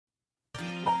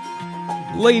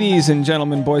Ladies and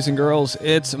gentlemen, boys and girls,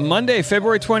 it's Monday,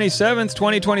 February 27th,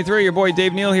 2023. Your boy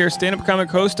Dave Neal here, stand-up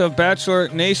comic host of Bachelor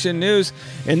Nation News,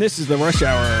 and this is the Rush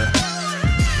Hour.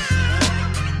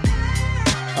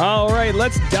 All right,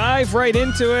 let's dive right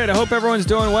into it. I hope everyone's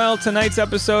doing well. Tonight's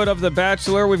episode of The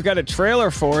Bachelor, we've got a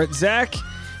trailer for it. Zach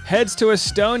heads to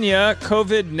Estonia,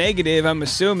 COVID negative, I'm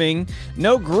assuming.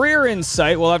 No Greer in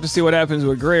sight. We'll have to see what happens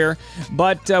with Greer.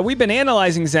 But we've been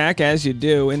analyzing Zach, as you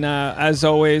do. And as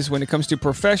always, when it comes to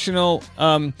professional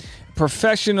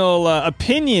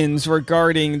opinions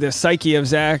regarding the psyche of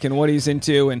Zach and what he's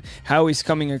into and how he's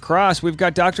coming across, we've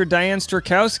got Dr. Diane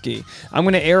Strachowski. I'm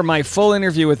going to air my full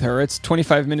interview with her. It's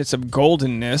 25 minutes of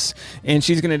goldenness. And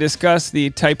she's going to discuss the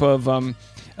type of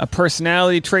a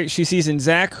personality trait she sees in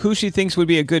Zach, who she thinks would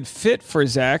be a good fit for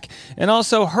Zach, and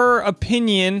also her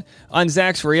opinion on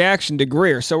Zach's reaction to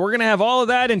Greer. So we're going to have all of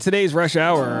that in today's Rush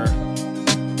Hour.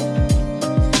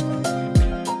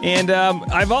 And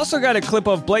I've also got a clip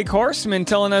of Blake Horstman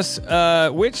telling us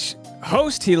which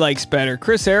host he likes better,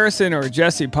 Chris Harrison or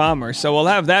Jesse Palmer. So we'll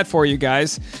have that for you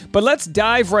guys. But let's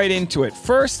dive right into it.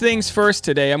 First things first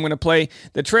today, I'm going to play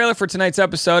the trailer for tonight's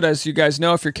episode. As you guys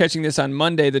know, if you're catching this on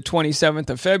Monday, the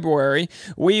 27th of February,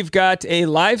 we've got a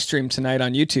live stream tonight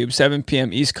on YouTube, 7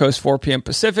 p.m. East Coast, 4 p.m.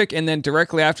 Pacific. And then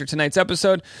directly after tonight's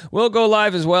episode, we'll go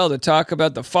live as well to talk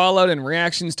about the fallout and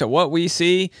reactions to what we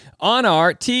see on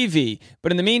our TV.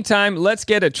 But in the meantime, let's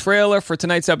get a trailer for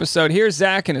tonight's episode. Here's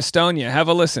Zach in Estonia. Have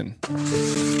a listen.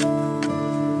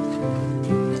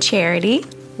 Charity,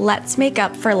 let's make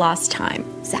up for lost time.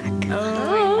 Zach.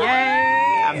 Oh,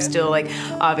 yay! I'm still,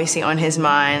 obviously on his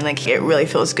mind. It really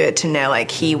feels good to know,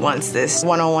 he wants this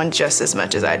one-on-one just as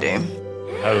much as I do.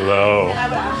 Hello.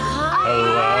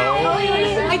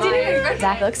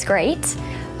 Zach looks great.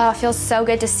 Feels so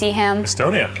good to see him.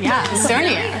 Estonia. Yeah,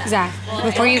 Estonia. Zach,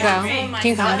 before you go, can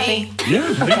you come with me?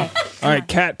 Yeah. Okay. All right,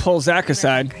 Kat, pull Zach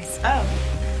aside.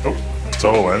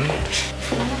 Stolen.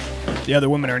 The other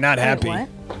women are not happy. Wait,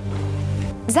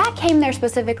 what? Zach came there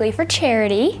specifically for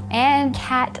Charity, and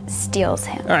Kat steals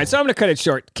him. All right, so I'm going to cut it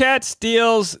short. Kat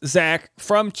steals Zach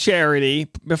from Charity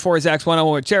before Zach's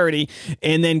one-on-one with Charity,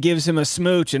 and then gives him a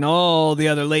smooch, and all the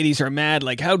other ladies are mad,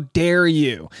 how dare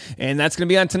you? And that's going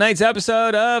to be on tonight's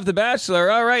episode of The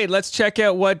Bachelor. All right, let's check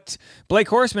out what Blake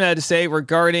Horstman had to say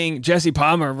regarding Jesse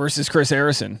Palmer versus Chris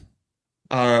Harrison.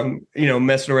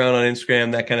 Messing around on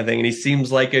Instagram, that kind of thing. And he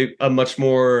seems like a much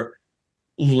more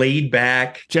laid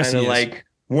back, kind of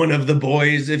one of the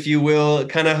boys, if you will,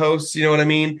 kind of host. You know what I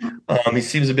mean? He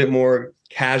seems a bit more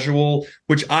casual,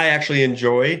 which I actually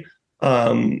enjoy.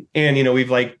 And, we've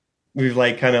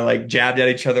kind of jabbed at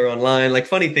each other online,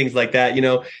 funny things like that,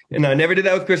 and I never did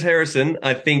that with Chris Harrison.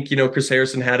 I think, Chris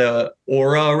Harrison had a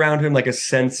aura around him, a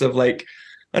sense of and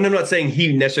I'm not saying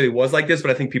he necessarily was like this,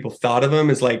 but I think people thought of him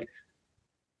as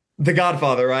the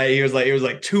Godfather, right? He was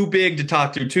too big to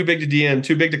talk to, too big to DM,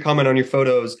 too big to comment on your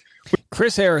photos.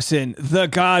 Chris Harrison, the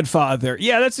Godfather.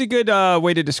 Yeah, that's a good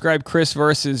way to describe Chris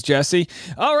versus Jesse.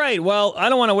 All right, well, I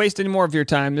don't want to waste any more of your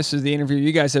time. This is the interview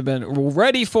you guys have been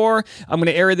ready for. I'm going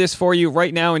to air this for you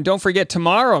right now, and don't forget,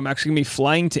 tomorrow I'm actually going to be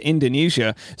flying to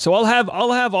Indonesia. So I'll have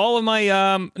all of my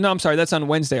no, I'm sorry, that's on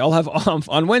Wednesday. I'll have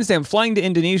on Wednesday I'm flying to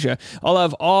Indonesia. I'll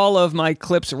have all of my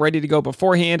clips ready to go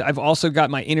beforehand. I've also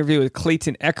got my interview with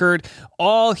Clayton Eckerd,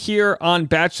 all here on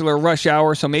Bachelor Rush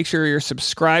Hour. So make sure you're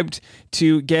subscribed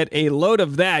to get a load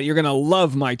of that. You're going to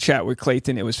love my chat with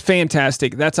Clayton. It was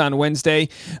fantastic. That's on Wednesday.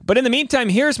 But in the meantime,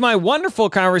 here's my wonderful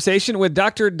conversation with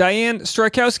Dr. Diane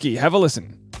Strachowski. Have a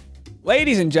listen.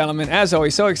 Ladies and gentlemen, as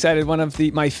always, so excited. One of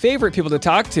my favorite people to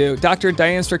talk to, Dr.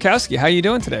 Diane Strachowski. How are you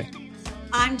doing today?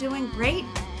 I'm doing great,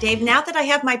 Dave. Now that I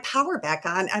have my power back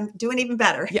on, I'm doing even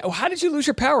better. Yeah. Well, how did you lose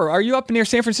your power? Are you up near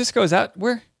San Francisco? Is that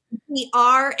where? We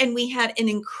are, and we had an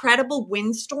incredible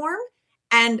windstorm.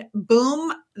 And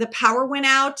boom, the power went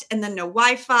out, and then no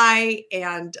Wi-Fi.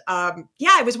 And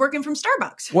I was working from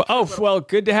Starbucks. Well,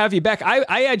 good to have you back.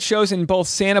 I had shows in both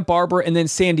Santa Barbara and then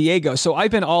San Diego. So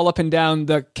I've been all up and down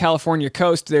the California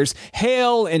coast. There's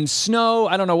hail and snow.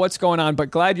 I don't know what's going on,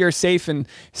 but glad you're safe and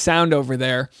sound over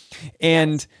there.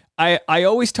 And yes. I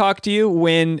always talk to you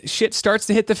when shit starts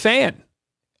to hit the fan.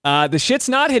 The shit's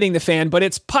not hitting the fan, but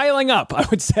it's piling up, I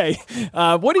would say.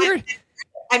 What are your...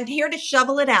 I'm here to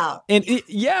shovel it out. And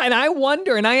I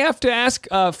wonder, and I have to ask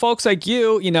folks like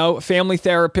you, family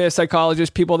therapists,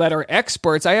 psychologists, people that are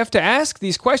experts, I have to ask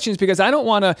these questions because I don't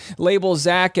want to label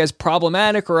Zach as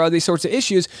problematic or all these sorts of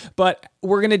issues, but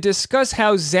we're going to discuss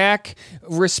how Zach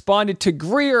responded to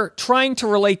Greer trying to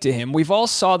relate to him. We've all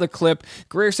saw the clip.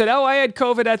 Greer said, I had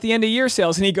COVID at the end of year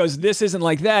sales. And he goes, this isn't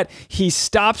like that. He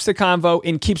stops the convo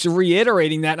and keeps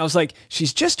reiterating that. And I was like,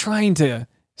 she's just trying to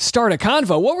start a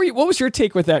convo. What was your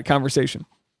take with that conversation?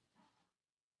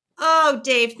 Oh,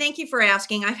 Dave, thank you for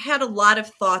asking. I've had a lot of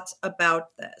thoughts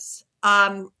about this.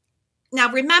 Now,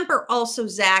 remember also,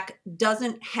 Zach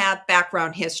doesn't have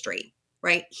background history,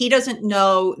 right? He doesn't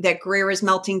know that Greer is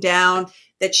melting down,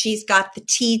 that she's got the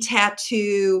T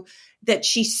tattoo, that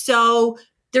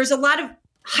there's a lot of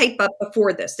hype up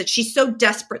before this, that she so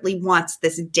desperately wants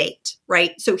this date,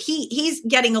 right? So he's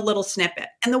getting a little snippet.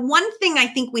 And the one thing I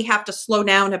think we have to slow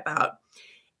down about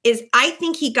is I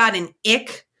think he got an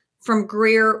ick from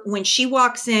Greer when she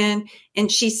walks in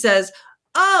and she says,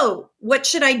 oh, what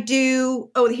should I do?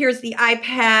 Oh, here's the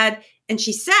iPad. And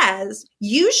she says,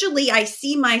 usually I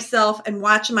see myself and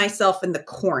watch myself in the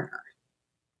corner.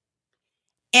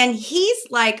 And he's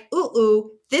like,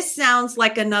 ooh, this sounds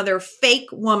like another fake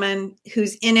woman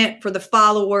who's in it for the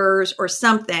followers or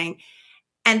something.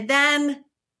 And then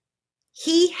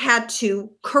he had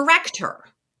to correct her.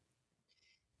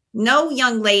 No,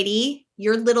 young lady,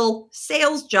 your little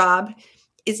sales job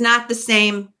is not the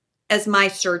same as my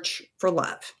search for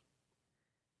love.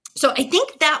 So I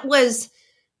think that was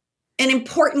an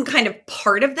important kind of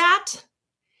part of that.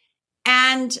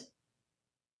 And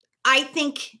I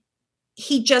think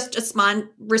he just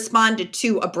responded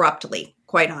too abruptly,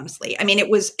 quite honestly. I mean, it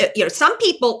was, some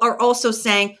people are also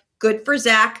saying good for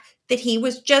Zach that he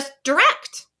was just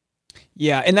direct.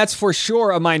 Yeah, and that's for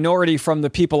sure a minority from the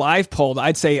people I've polled.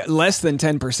 I'd say less than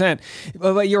 10%.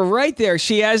 But you're right there.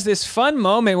 She has this fun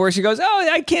moment where she goes, oh,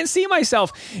 I can't see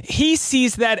myself. He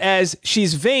sees that as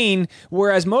she's vain,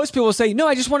 whereas most people say, no,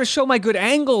 I just want to show my good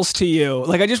angles to you.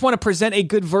 Like, I just want to present a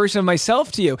good version of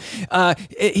myself to you.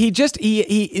 He just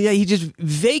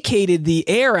vacated the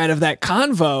air out of that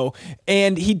convo,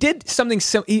 and he did something.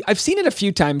 I've seen it a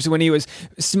few times when he was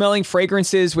smelling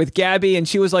fragrances with Gabby, and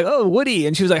she was like, oh, Woody.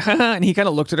 And she was like, haha. And he kind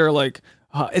of looked at her like,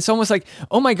 it's almost like,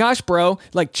 oh my gosh, bro,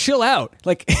 like chill out.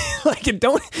 Like, and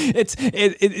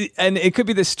it could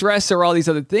be the stress or all these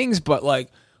other things, but like,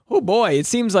 oh boy, it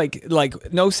seems like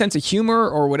no sense of humor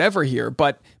or whatever here.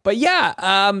 But yeah,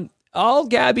 all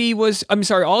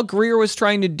Greer was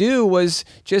trying to do was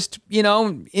just,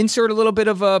 insert a little bit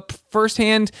of a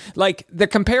firsthand, like the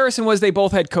comparison was they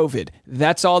both had COVID.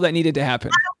 That's all that needed to happen.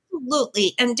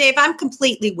 Absolutely. And Dave, I'm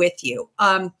completely with you.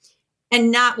 And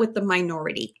not with the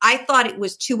minority. I thought it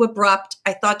was too abrupt.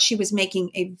 I thought she was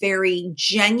making a very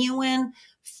genuine,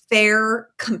 fair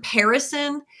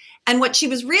comparison. And what she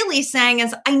was really saying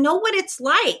is, I know what it's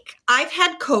like. I've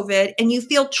had COVID and you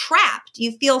feel trapped.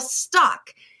 You feel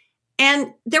stuck.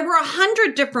 And there were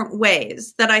 100 different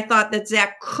ways that I thought that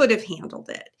Zach could have handled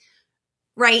it,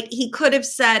 right? He could have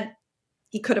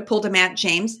pulled a Matt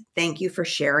James. Thank you for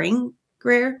sharing,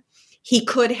 Greer. He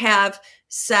could have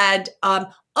said,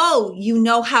 oh, you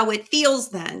know how it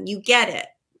feels then. You get it,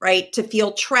 right? To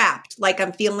feel trapped, like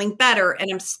I'm feeling better and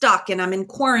I'm stuck and I'm in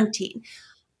quarantine.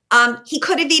 He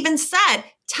could have even said,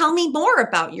 tell me more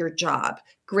about your job,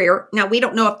 Greer. Now, we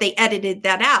don't know if they edited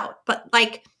that out, but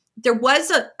like there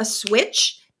was a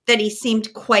switch that he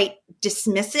seemed quite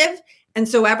dismissive. And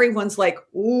so everyone's like,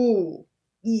 ooh,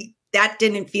 that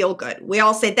didn't feel good. We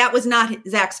all say that was not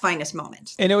Zach's finest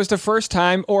moment. And it was the first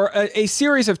time, or a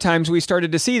series of times we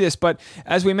started to see this. But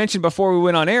as we mentioned before we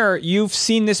went on air, you've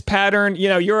seen this pattern.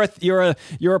 You're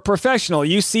a professional.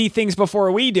 You see things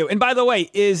before we do. And by the way,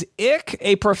 is ick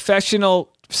a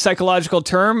professional psychological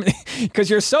term? Because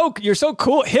you're so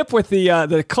cool, hip with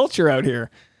the culture out here.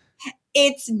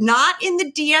 It's not in the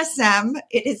DSM.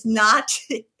 It is not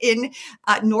in,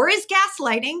 nor is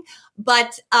gaslighting,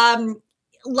 but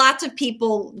lots of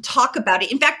people talk about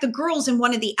it. In fact, the girls in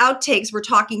one of the outtakes were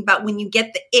talking about when you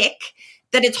get the ick,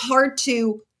 that it's hard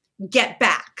to get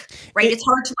back, right? It's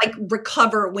hard to like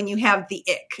recover when you have the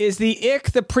ick. Is the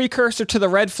ick the precursor to the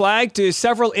red flag? Do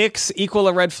several icks equal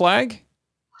a red flag?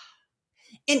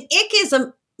 An ick is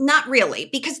not really,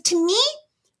 because to me,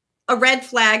 a red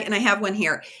flag, and I have one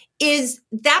here, is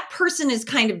that person is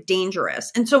kind of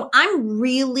dangerous. And so I'm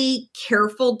really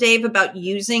careful, Dave, about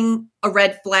using a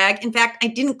red flag. In fact, I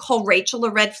didn't call Rachel a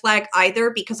red flag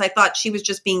either because I thought she was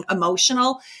just being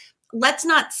emotional. Let's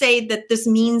not say that this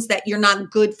means that you're not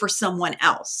good for someone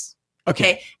else.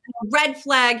 Okay. A red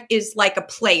flag is like a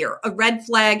player. A red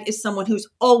flag is someone who's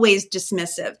always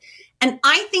dismissive. And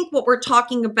I think what we're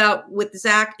talking about with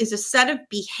Zach is a set of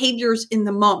behaviors in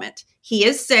the moment. He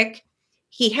is sick.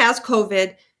 He has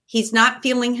COVID. He's not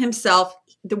feeling himself.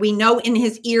 We know in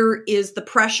his ear is the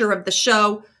pressure of the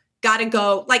show. Got to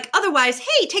go. Like otherwise,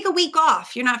 hey, take a week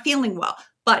off. You're not feeling well.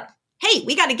 But hey,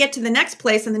 we got to get to the next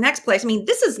place and the next place. I mean,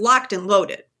 this is locked and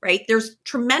loaded, right? There's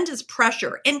tremendous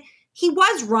pressure. And he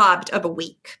was robbed of a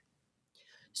week.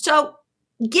 So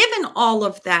given all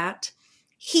of that,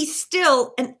 he's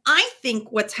still, and I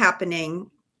think what's happening,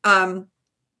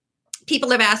 people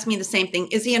have asked me the same thing.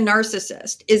 Is he a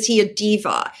narcissist? Is he a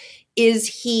diva? Is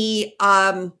he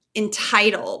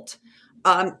entitled?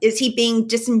 Is he being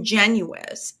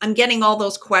disingenuous? I'm getting all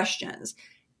those questions.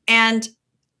 And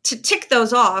to tick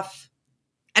those off,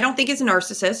 I don't think he's a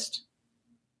narcissist.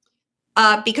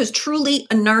 Because truly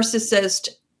a narcissist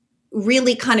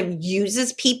really kind of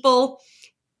uses people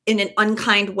in an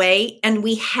unkind way. And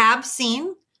we've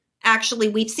seen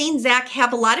Zach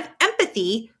have a lot of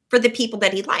empathy for the people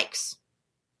that he likes.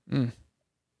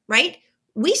 Right?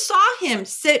 We saw him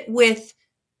sit with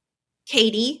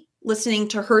Katie, listening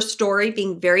to her story,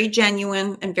 being very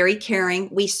genuine and very caring.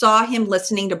 We saw him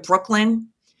listening to Brooklyn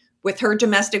with her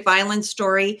domestic violence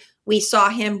story. We saw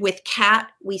him with Kat.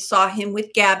 We saw him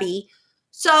with Gabby.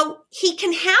 So he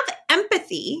can have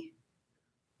empathy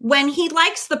when he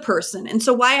likes the person. And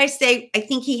so why I say I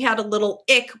think he had a little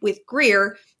ick with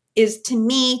Greer is, to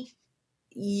me,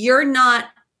 you're not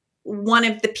one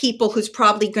of the people who's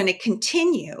probably going to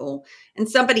continue. And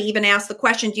somebody even asked the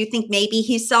question, do you think maybe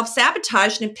he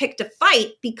self-sabotaged and picked a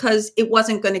fight because it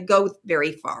wasn't going to go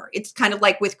very far? It's kind of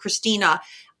like with Christina.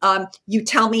 You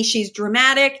tell me she's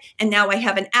dramatic and now I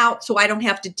have an out, so I don't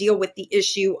have to deal with the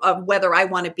issue of whether I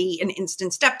want to be an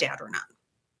instant stepdad or not.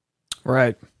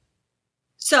 Right.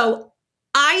 So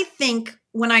I think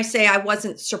when I say I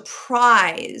wasn't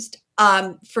surprised,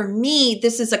 for me,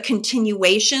 this is a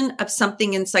continuation of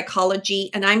something in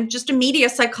psychology, and I'm just a media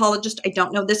psychologist. I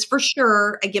don't know this for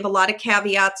sure. I give a lot of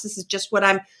caveats. This is just what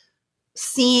I'm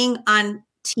seeing on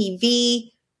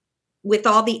TV with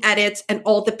all the edits and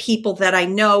all the people that I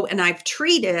know and I've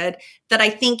treated, that I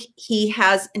think he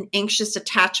has an anxious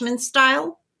attachment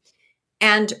style.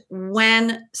 And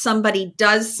when somebody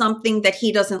does something that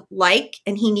he doesn't like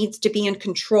and he needs to be in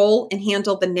control and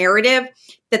handle the narrative,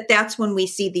 that's when we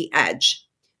see the edge.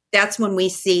 That's when we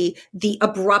see the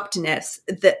abruptness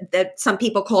that some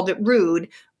people called it rude.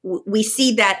 We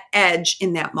see that edge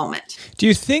in that moment. Do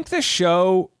you think the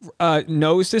show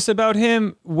knows this about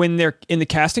him when they're in the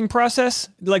casting process?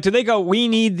 Like, do they go, we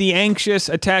need the anxious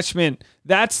attachment?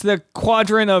 That's the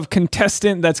quadrant of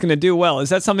contestant that's going to do well. Is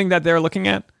that something that they're looking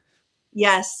at?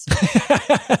 Yes.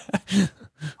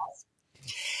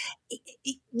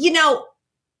 You know,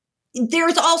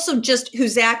 there's also just who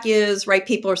Zach is, right?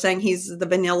 People are saying he's the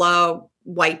vanilla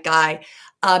white guy.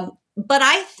 But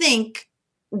I think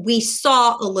we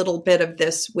saw a little bit of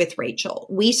this with Rachel.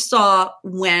 We saw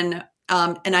when,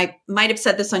 and I might have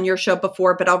said this on your show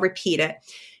before, but I'll repeat it,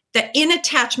 that in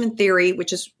attachment theory,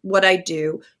 which is what I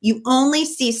do, you only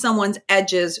see someone's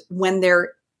edges when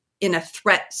they're in a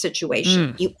threat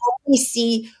situation. You only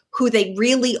see who they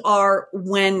really are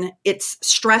when it's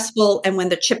stressful and when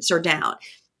the chips are down.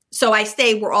 So I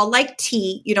say we're all like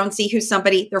tea. You don't see who's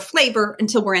their flavor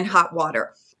until we're in hot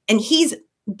water. And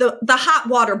the hot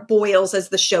water boils as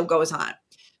the show goes on.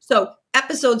 So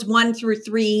episodes 1 through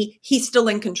 3, he's still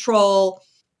in control.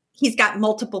 He's got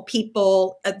multiple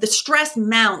people. The stress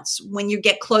mounts when you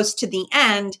get close to the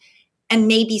end and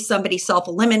maybe somebody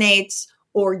self-eliminates,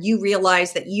 or you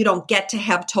realize that you don't get to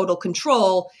have total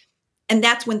control. And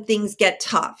that's when things get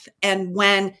tough. And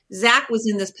when Zach was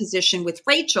in this position with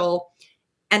Rachel,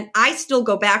 and I still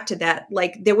go back to that,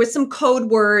 like there was some code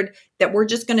word that we're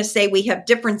just going to say we have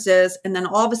differences. And then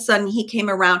all of a sudden he came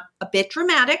around a bit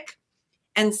dramatic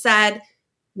and said,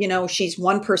 you know, she's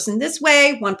one person this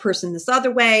way, one person this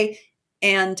other way.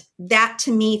 And that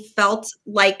to me felt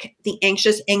like the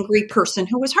anxious, angry person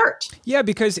who was hurt. Yeah,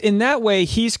 because in that way,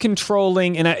 he's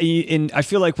controlling. And I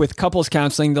feel like with couples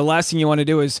counseling, the last thing you want to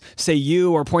do is say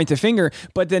you or point the finger.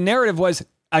 But the narrative was,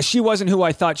 she wasn't who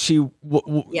I thought she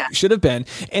should have been.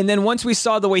 And then once we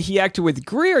saw the way he acted with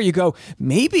Greer, you go,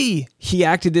 maybe he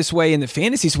acted this way in the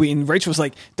fantasy suite. And Rachel was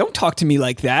like, don't talk to me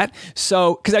like that.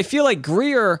 So, because I feel like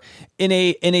Greer in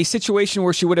a situation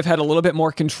where she would have had a little bit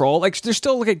more control, like there's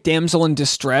still like a damsel in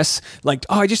distress, like,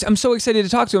 oh, I'm so excited to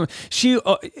talk to him.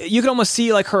 You could almost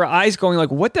see like her eyes going like,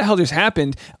 what the hell just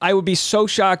happened? I would be so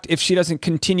shocked if she doesn't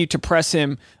continue to press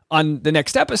him on the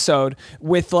next episode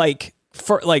with like,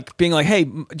 for like being like,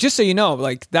 hey, just so you know,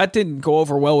 like that didn't go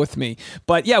over well with me.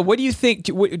 But yeah, what do you think?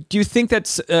 Do you think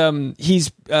that's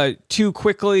he's too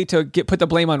quickly to put the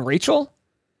blame on Rachel?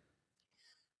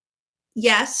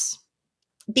 Yes,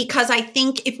 because I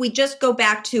think if we just go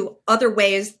back to other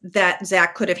ways that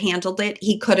Zach could have handled it,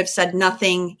 he could have said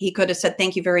nothing. He could have said,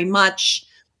 thank you very much.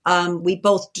 We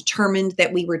both determined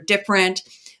that we were different,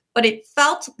 but it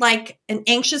felt like an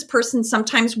anxious person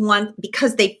sometimes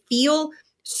because they feel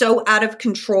so out of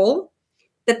control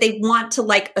that they want to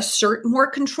like assert more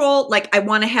control. Like, I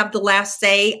want to have the last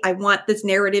say. I want this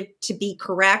narrative to be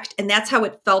correct. And that's how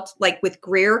it felt like with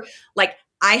Greer. Like,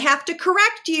 I have to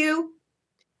correct you.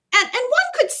 And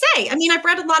one could say, I mean, I've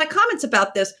read a lot of comments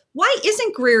about this. Why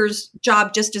isn't Greer's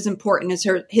job just as important as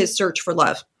his search for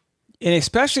love? And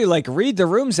especially like read the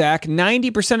room, Zach,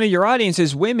 90% of your audience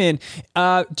is women.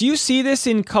 Do you see this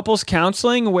in couples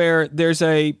counseling where there's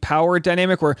a power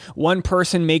dynamic where one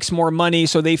person makes more money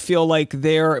so they feel like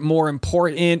they're more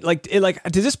important? Like,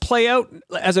 does this play out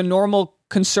as a normal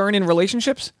concern in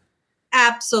relationships?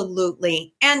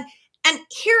 Absolutely. And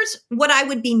here's what I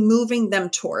would be moving them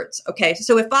towards. Okay.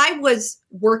 So if I was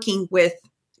working with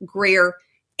Greer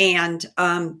and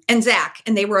Zach,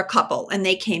 and they were a couple and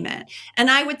they came in, and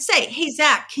I would say, hey,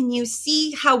 Zach, can you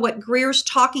see how what Greer's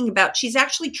talking about? She's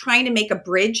actually trying to make a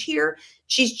bridge here.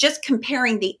 She's just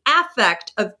comparing the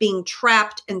affect of being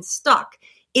trapped and stuck.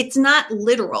 It's not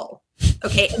literal.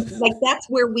 Okay. Like, that's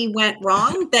where we went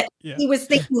wrong, that he was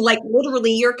thinking like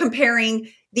literally you're comparing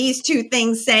these two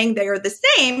things saying they are the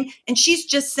same. And she's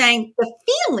just saying the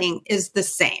feeling is the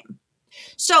same.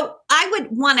 So I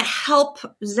would want to help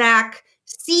Zach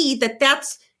see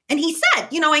that's, and he said,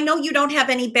 I know you don't have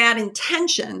any bad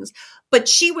intentions, but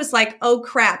she was like, oh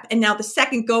crap. And now the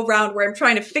second go round where I'm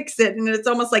trying to fix it, and it's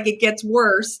almost like it gets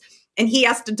worse. And he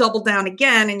has to double down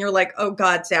again. And you're like, oh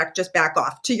God, Zach, just back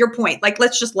off. To your point, like,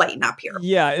 let's just lighten up here.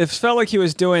 Yeah, it felt like he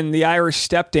was doing the Irish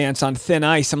step dance on thin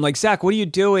ice. I'm like, Zach, what are you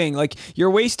doing? Like,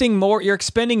 you're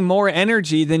expending more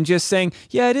energy than just saying,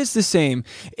 yeah, it is the same.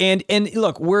 And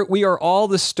look, we are all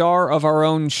the star of our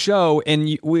own show.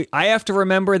 And I have to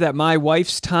remember that my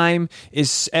wife's time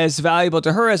is as valuable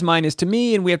to her as mine is to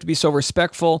me. And we have to be so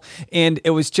respectful. And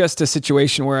it was just a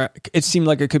situation where it seemed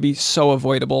like it could be so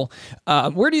avoidable.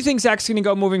 Where do you think Zach's going to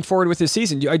go moving forward with this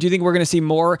season? Do you think we're going to see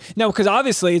more? No, because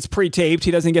obviously it's pre-taped. He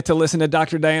doesn't get to listen to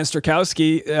Dr. Diane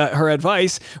Strachowski, her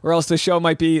advice, or else the show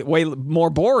might be way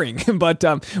more boring. But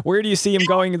where do you see him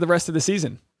going the rest of the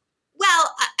season?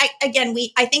 Well,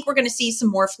 I think we're going to see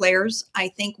some more flares. I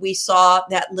think we saw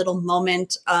that little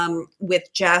moment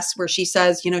with Jess where she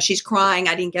says, she's crying.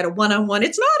 I didn't get a one-on-one.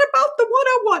 It's not about the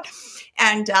one-on-one.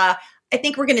 And I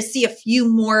think we're going to see a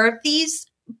few more of these.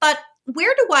 But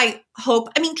where do I hope?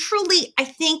 I mean, truly, I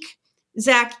think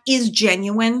Zach is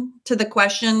genuine to the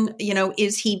question,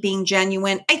 is he being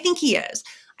genuine? I think he is.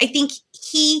 I think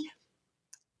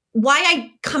why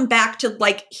I come back to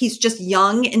like, he's just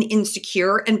young and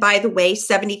insecure. And by the way,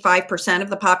 75% of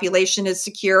the population is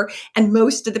secure. And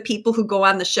most of the people who go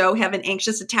on the show have an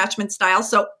anxious attachment style.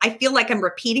 So I feel like I'm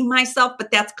repeating myself,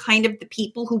 but that's kind of the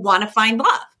people who want to find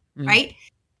love, right?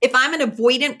 If I'm an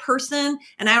avoidant person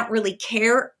and I don't really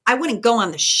care, I wouldn't go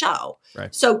on the show.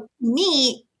 Right. So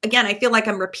me, again, I feel like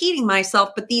I'm repeating myself,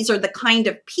 but these are the kind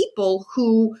of people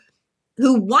who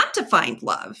want to find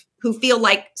love, who feel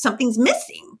like something's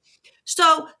missing.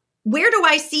 So where do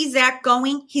I see Zach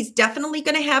going? He's definitely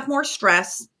going to have more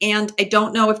stress. And I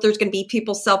don't know if there's going to be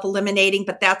people self-eliminating,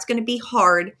 but that's going to be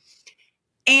hard.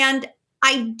 And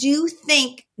I do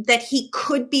think that he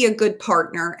could be a good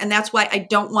partner. And that's why I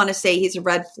don't want to say he's a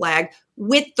red flag,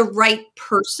 with the right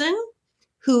person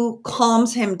who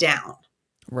calms him down.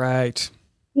 Right.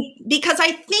 Because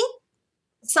I think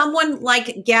someone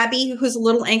like Gabby, who's a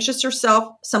little anxious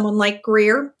herself, someone like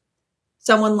Greer,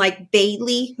 someone like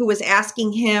Bailey, who was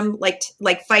asking him like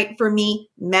fight for me,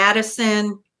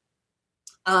 Madison,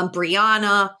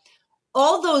 Brianna,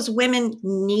 all those women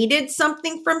needed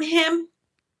something from him.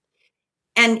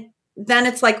 And then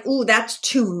it's like, ooh, that's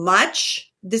too much.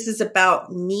 This is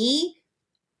about me.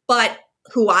 But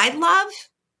who I love,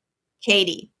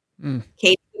 Katie.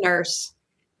 Katie the nurse.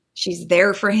 She's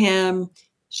there for him.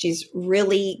 She's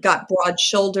really got broad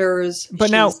shoulders. But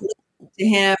She's now, to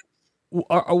him.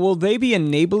 Will they be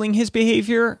enabling his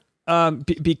behavior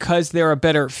because they're a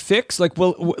better fix?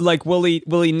 Will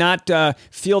he not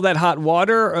feel that hot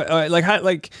water?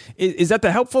 Is that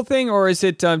the helpful thing, or is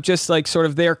it just like sort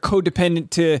of they're codependent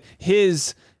to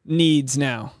his needs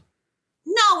now?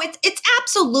 No, it's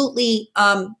absolutely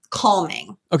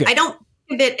calming. Okay. I don't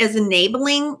think of it as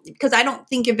enabling, because I don't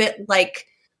think of it like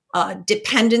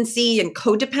dependency and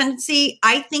codependency.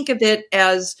 I think of it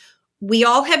as we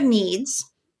all have needs.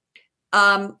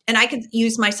 And I could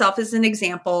use myself as an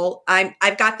example.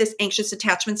 I've got this anxious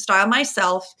attachment style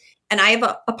myself, and I have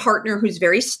a partner who's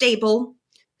very stable,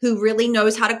 who really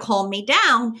knows how to calm me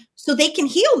down so they can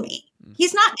heal me.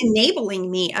 He's not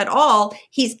enabling me at all.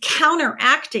 He's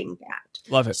counteracting that.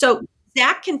 Love it. So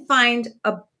Zach can find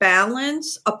a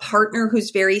balance, a partner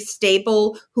who's very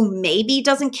stable, who maybe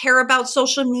doesn't care about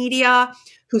social media,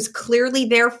 who's clearly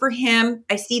there for him.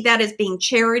 I see that as being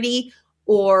Charity.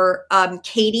 or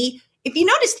Katie. If you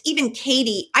noticed, even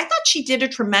Katie, I thought she did a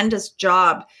tremendous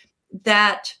job.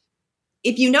 That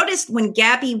if you noticed when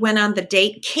Gabby went on the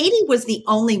date, Katie was the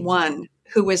only one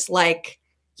who was like,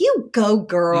 you go,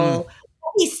 girl.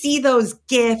 Let me see those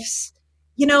gifts.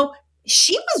 You know,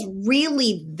 she was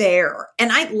really there.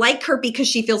 And I like her because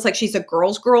she feels like she's a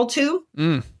girl's girl too.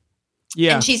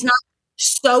 Yeah. And she's not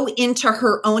so into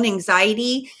her own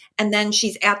anxiety. And then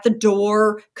she's at the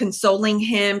door consoling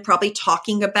him, probably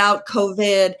talking about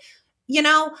COVID. You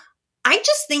know, I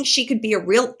just think she could be a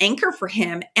real anchor for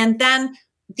him. And then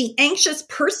the anxious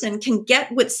person can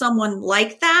get with someone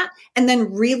like that and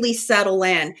then really settle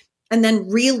in and then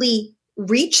really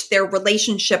reach their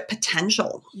relationship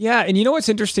potential. Yeah. And you know what's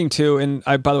interesting too, and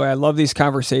by the way, I love these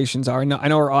conversations. I know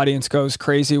our audience goes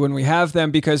crazy when we have them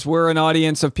because we're an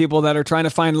audience of people that are trying to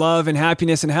find love and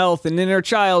happiness and health and inner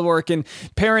child work and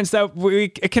parents that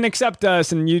can accept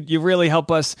us. And you really help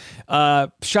us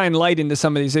shine light into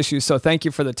some of these issues. So thank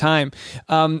you for the time.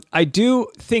 I do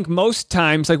think most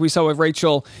times, like we saw with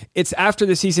Rachel, it's after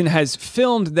the season has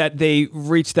filmed that they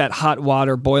reach that hot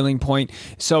water boiling point.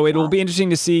 So it will be interesting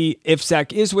to see if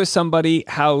Zach is with somebody,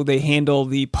 how they handle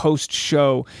the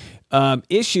post-show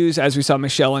issues, as we saw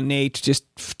Michelle and Nate, just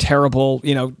terrible,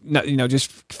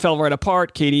 just fell right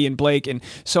apart, Katie and Blake, and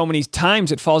so many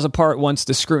times it falls apart once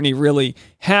the scrutiny really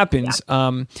happens.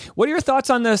 Yeah. What are your thoughts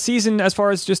on the season as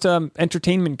far as just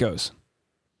entertainment goes?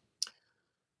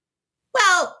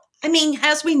 Well, I mean,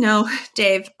 as we know,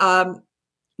 Dave,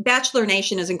 Bachelor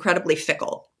Nation is incredibly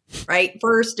fickle. Right.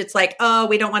 First, it's like, oh,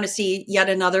 we don't want to see yet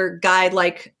another guy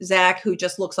like Zach who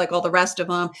just looks like all the rest of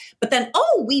them. But then,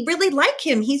 oh, we really like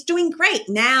him. He's doing great.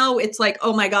 Now it's like,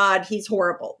 oh, my God, he's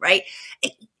horrible. Right.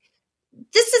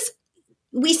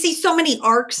 We see so many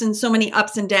arcs and so many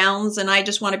ups and downs. And I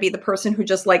just want to be the person who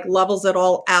just like levels it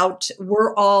all out.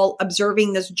 We're all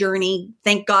observing this journey.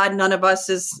 Thank God none of us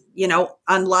is,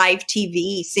 on live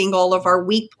TV seeing all of our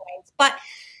weak points. But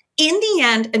in the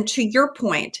end, and to your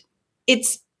point,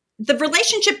 the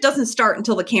relationship doesn't start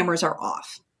until the cameras are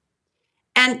off.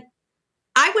 And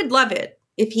I would love it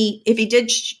if he did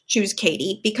choose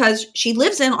Katie because she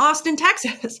lives in Austin,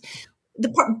 Texas. The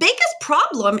biggest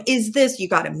problem is this. You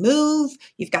got to move.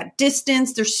 You've got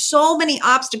distance. There's so many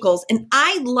obstacles. And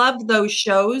I love those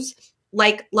shows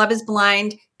like Love is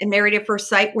Blind and Married at First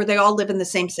Sight where they all live in the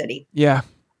same city. Yeah.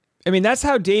 I mean, that's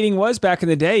how dating was back in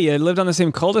the day. You lived on the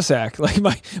same cul-de-sac.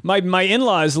 Like my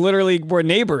in-laws literally were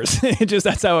neighbors.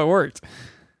 That's how it worked.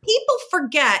 People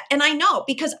forget, and I know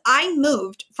because I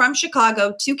moved from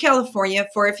Chicago to California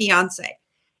for a fiance.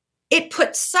 It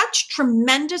put such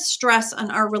tremendous stress on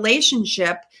our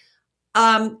relationship.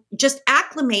 Just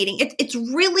acclimating. It's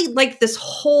really like this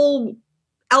whole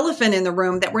elephant in the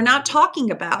room that we're not talking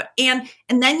about. And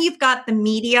then you've got the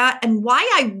media, and why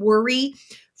I worry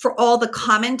for all the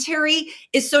commentary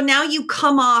is so now you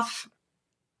come off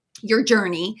your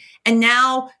journey and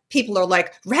now people are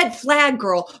like, red flag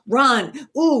girl, run.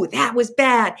 Ooh, that was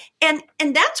bad. And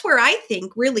that's where I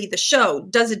think really the show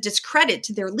does a discredit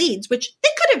to their leads, which they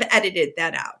could have edited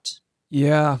that out.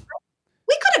 Yeah.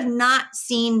 We could have not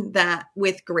seen that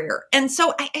with Greer. And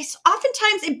so I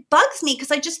oftentimes it bugs me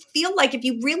because I just feel like if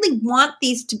you really want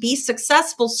these to be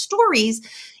successful stories,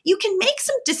 you can make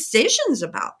some decisions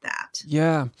about that.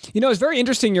 Yeah. It's very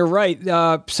interesting. You're right.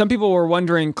 Some people were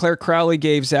wondering, Claire Crowley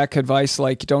gave Zach advice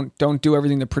like, don't do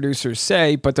everything the producers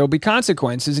say, but there'll be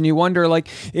consequences. And you wonder, like,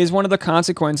 is one of the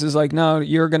consequences like, no,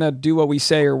 you're going to do what we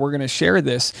say or we're going to share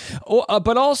this.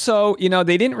 But also,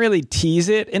 they didn't really tease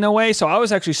it in a way. So I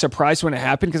was actually surprised when it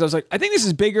happened because I was like, I think this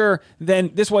is bigger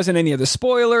than, this wasn't any of the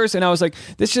spoilers. And I was like,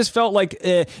 this just felt like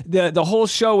the whole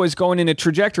show was going in a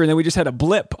trajectory. And then we just had a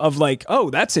blip of like, oh,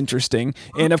 that's interesting.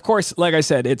 And of course, like I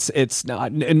said, it's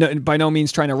not by no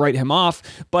means trying to write him off,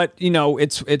 but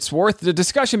it's worth the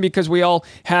discussion because we all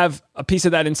have a piece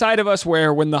of that inside of us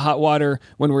where when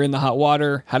we're in the hot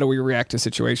water, how do we react to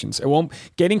situations?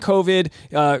 Getting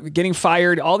COVID, getting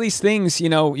fired, all these things, you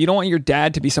don't want your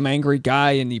dad to be some angry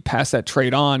guy and you pass that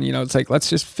trait on, it's like, let's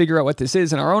just figure out what this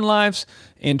is in our own lives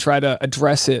and try to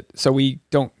address it so we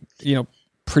don't,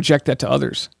 project that to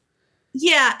others.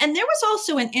 Yeah. And there was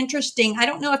also an interesting, I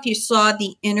don't know if you saw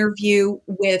the interview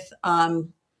with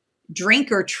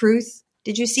Drink or Truth.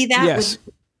 Did you see that? Yes.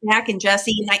 With Zach and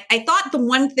Jesse? And I thought the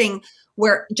one thing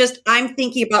where just I'm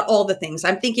thinking about all the things.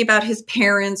 I'm thinking about his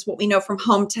parents, what we know from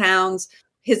hometowns.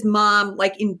 His mom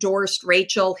endorsed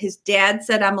Rachel. His dad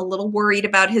said, I'm a little worried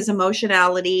about his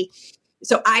emotionality.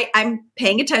 So I'm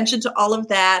paying attention to all of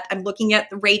that. I'm looking at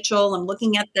Rachel. I'm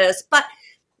looking at this. But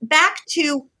back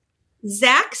to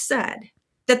Zach said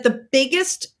that the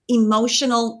biggest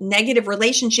emotional negative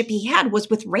relationship he had was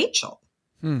with Rachel.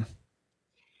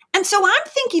 And so I'm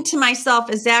thinking to myself,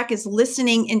 as Zach is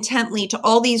listening intently to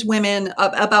all these women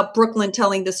about Brooklyn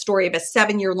telling the story of a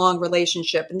 7-year-long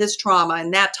relationship and this trauma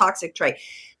and that toxic trait,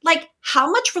 like, how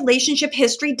much relationship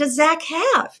history does Zach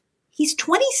have? He's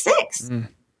 26.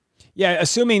 Yeah,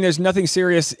 assuming there's nothing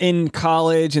serious in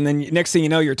college, and then next thing you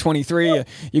know, you're 23.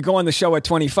 You go on the show at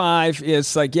 25.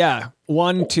 It's like,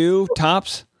 1, 2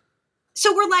 tops.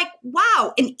 So we're like,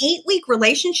 wow, an 8-week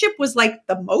relationship was like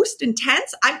the most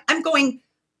intense. I'm going,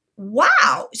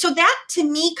 wow. So that to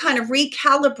me kind of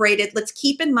recalibrated. Let's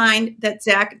keep in mind that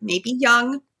Zach may be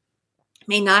young,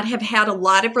 may not have had a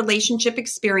lot of relationship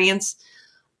experience.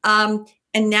 And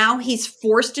now he's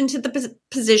forced into the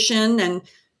position, and,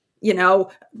 you know,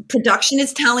 production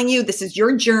is telling you this is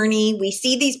your journey. We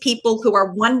see these people who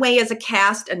are one way as a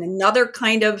cast and another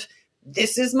kind of,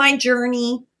 this is my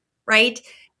journey, right?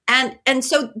 And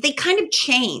so they kind of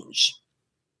change.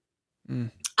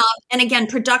 And again,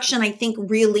 production, I think,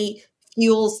 really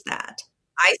fuels that.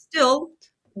 I still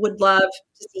would love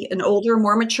to see an older,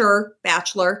 more mature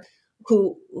Bachelor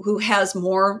who has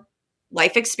more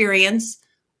life experience.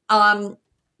 But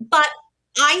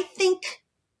I think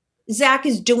Zach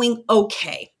is doing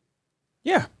okay.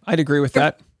 Yeah, I'd agree with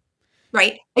that.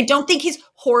 Right? I don't think he's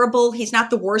horrible. He's not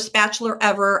the worst Bachelor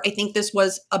ever. I think this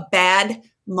was a bad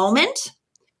moment.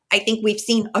 I think we've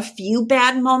seen a few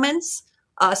bad moments.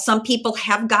 Some people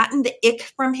have gotten the ick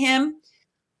from him.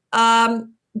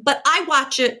 But I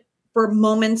watch it for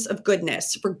moments of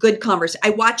goodness, for good conversation.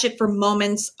 I watch it for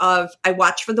moments of, I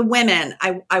watch for the women.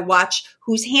 I watch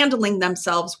who's handling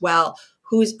themselves well,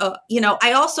 who's,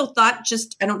 I also thought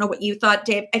I don't know what you thought,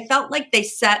 Dave. I felt like they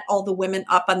set all the women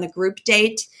up on the group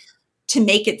date to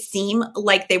make it seem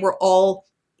like they were all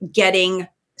getting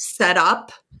set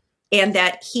up, and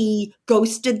that he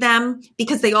ghosted them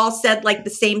because they all said like the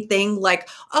same thing, like,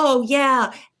 oh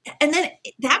yeah. And then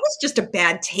that was just a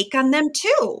bad take on them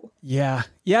too. Yeah.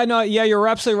 You're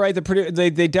absolutely right.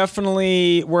 They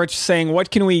definitely were saying,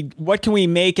 what can we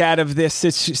make out of this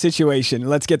situation?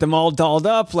 Let's get them all dolled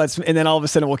up. And then all of a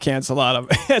sudden we'll cancel on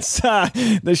them. It's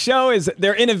the show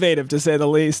they're innovative, to say the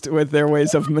least, with their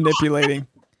ways of manipulating.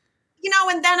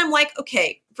 And then I'm like,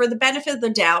 okay, for the benefit of the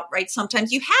doubt, right?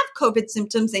 Sometimes you have COVID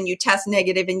symptoms and you test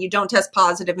negative and you don't test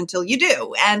positive until you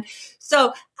do. And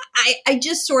so I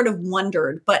just sort of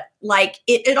wondered, but like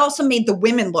it also made the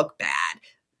women look bad,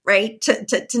 right?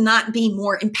 To not be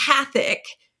more empathic.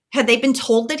 Had they been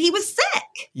told that he was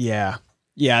sick? Yeah.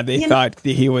 Yeah, they thought that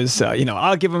he was,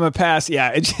 I'll give him a pass.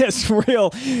 Yeah, it's just real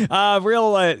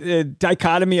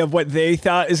dichotomy of what they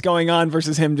thought is going on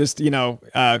versus him just,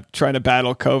 trying to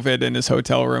battle COVID in his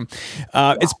hotel room.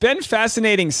 It's been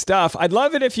fascinating stuff. I'd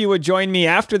love it if you would join me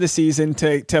after the season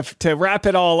to wrap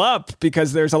it all up,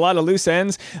 because there's a lot of loose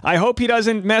ends. I hope he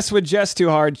doesn't mess with Jess too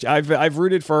hard. I've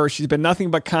rooted for her. She's been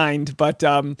nothing but kind. But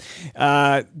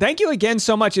thank you again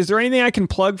so much. Is there anything I can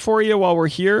plug for you while we're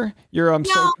here?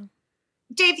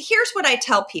 Dave, here's what I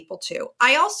tell people too.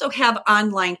 I also have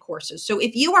online courses. So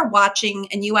if you are watching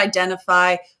and you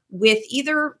identify with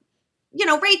either,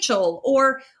 Rachel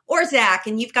or Zach,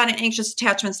 and you've got an anxious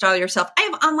attachment style yourself, I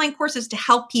have online courses to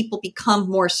help people become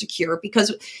more secure,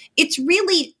 because it's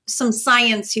really some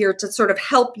science here to sort of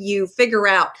help you figure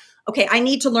out, okay, I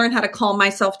need to learn how to calm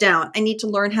myself down. I need to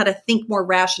learn how to think more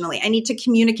rationally. I need to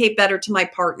communicate better to my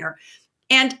partner.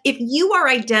 And if you are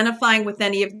identifying with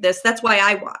any of this, that's why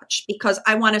I watch, because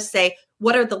I want to say,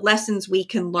 what are the lessons we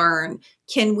can learn?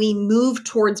 Can we move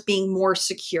towards being more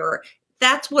secure?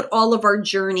 That's what all of our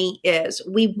journey is.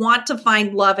 We want to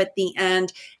find love at the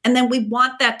end, and then we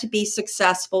want that to be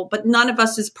successful, but none of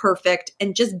us is perfect,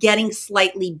 and just getting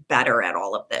slightly better at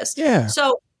all of this. Yeah.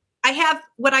 So I have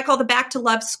what I call the Back to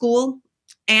Love School,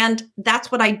 and that's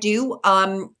what I do.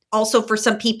 Also, for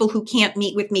some people who can't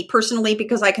meet with me personally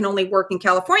because I can only work in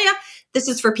California, this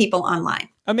is for people online.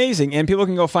 Amazing. And people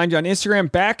can go find you on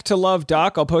Instagram, Back to Love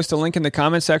Doc. I'll post a link in the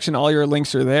comment section. All your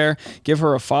links are there. Give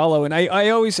her a follow. And I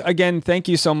always, again, thank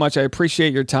you so much. I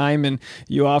appreciate your time, and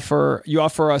you offer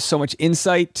us so much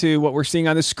insight to what we're seeing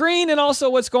on the screen and also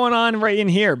what's going on right in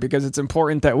here, because it's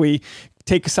important that we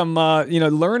take some,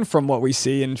 learn from what we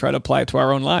see and try to apply it to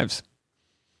our own lives.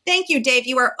 Thank you, Dave.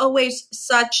 You are always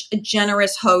such a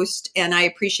generous host, and I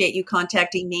appreciate you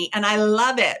contacting me. And I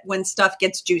love it when stuff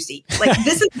gets juicy. Like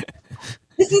this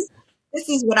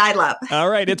is what I love.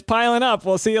 All right, it's piling up.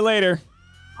 We'll see you later.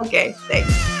 Okay,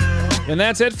 thanks. And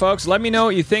that's it, folks. Let me know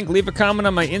what you think. Leave a comment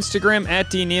on my Instagram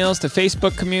 @DNeils, to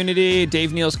Facebook community,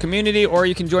 Dave Neils community, or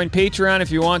you can join Patreon if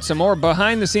you want some more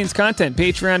behind-the-scenes content.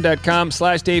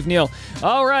 Patreon.com/Dave Neal.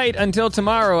 All right, until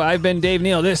tomorrow, I've been Dave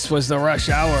Neal. This was The Rush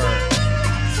Hour.